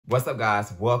What's up,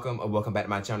 guys? Welcome back to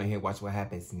my channel. Here, watch what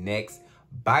happens next.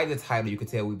 By the title, you can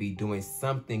tell we'll be doing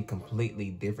something completely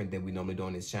different than we normally do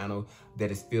on this channel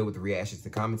that is filled with reactions to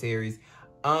commentaries.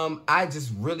 I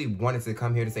just really wanted to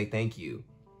come here to say thank you.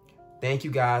 Thank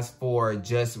you guys for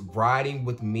just riding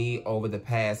with me over the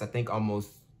past, I think almost,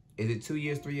 is it 2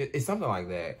 years, 3 years? It's something like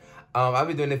that. I've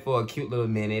been doing it for a cute little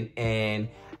minute, and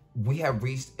we have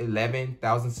reached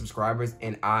 11,000 subscribers,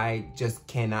 and I just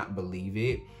cannot believe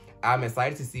it. I'm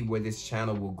excited to see where this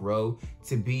channel will grow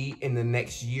to be in the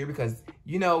next year because,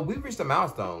 you know, we reached a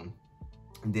milestone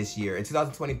this year. In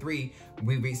 2023,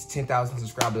 we reached 10,000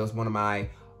 subscribers. That was one of my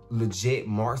legit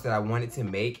marks that I wanted to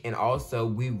make. And also,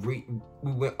 we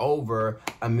went over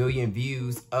 1 million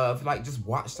views of, like, just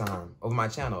watch time over my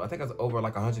channel. I think I was over,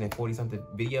 like, 140-something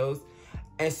videos.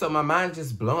 And so my mind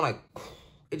just blown, like,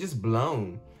 it just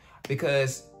blown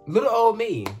because little old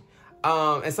me.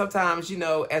 And sometimes, you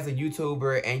know, as a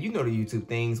YouTuber, and you know the YouTube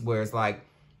things where it's like,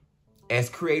 as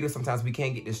creators, sometimes we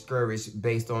can get discouraged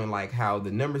based on like how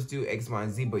the numbers do X, Y,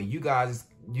 and Z. But you guys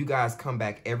come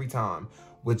back every time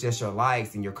with just your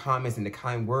likes and your comments and the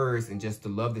kind words and just the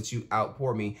love that you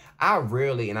outpour me. I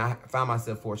rarely, and I found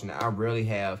myself fortunate, I rarely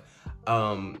have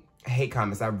hate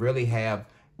comments. I really have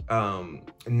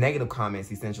negative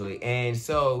comments, essentially. And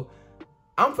so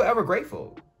I'm forever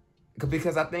grateful.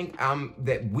 Because I think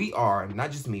that we are,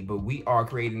 not just me, but we are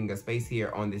creating a space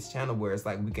here on this channel where it's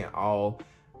like we can all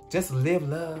just live,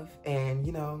 love, and,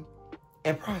 you know,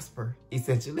 and prosper,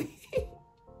 essentially.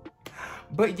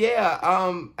 But yeah,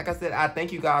 like I said, I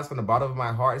thank you guys from the bottom of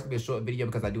my heart. It's gonna be a short video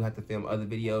because I do have to film other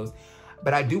videos.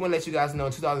 But I do want to let you guys know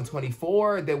in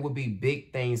 2024, there will be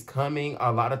big things coming.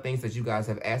 A lot of things that you guys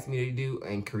have asked me to do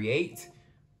and create,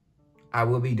 I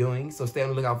will be doing. So stay on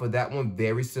the lookout for that one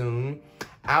very soon.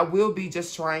 I will be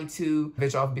just trying to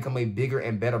venture off and become a bigger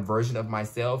and better version of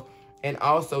myself. And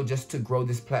also just to grow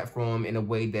this platform in a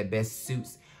way that best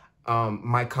suits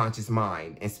my conscious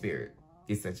mind and spirit,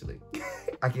 essentially.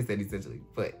 I can't say essentially,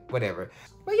 but whatever.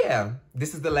 But yeah,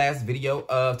 this is the last video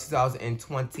of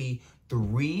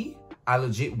 2023. I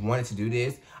legit wanted to do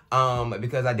this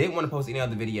because I didn't want to post any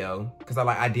other video. Because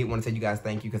I did want to tell you guys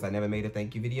thank you because I never made a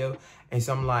thank you video. And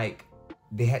so I'm like,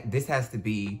 this has to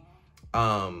be,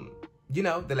 you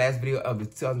know, the last video of the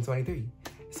 2023.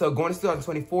 So going to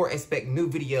 2024, expect new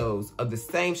videos of the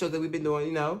same show that we've been doing,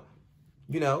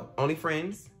 you know, Only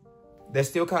Friends. They're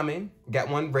still coming. Got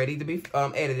one ready to be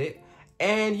edited.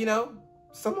 And, you know,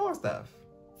 some more stuff.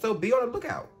 So be on the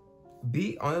lookout.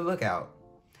 Be on the lookout.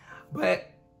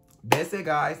 But that's it,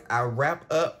 guys. I wrap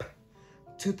up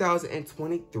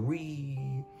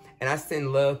 2023. And I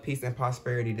send love, peace, and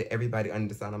prosperity to everybody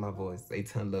under the sound of my voice. A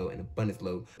ton of love and abundance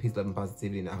love. Peace, love, and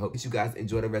positivity. And I hope that you guys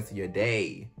enjoy the rest of your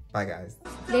day. Bye, guys.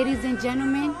 Ladies and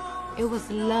gentlemen, it was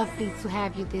lovely to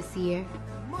have you this year.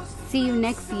 See you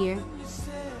next year,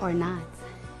 or not.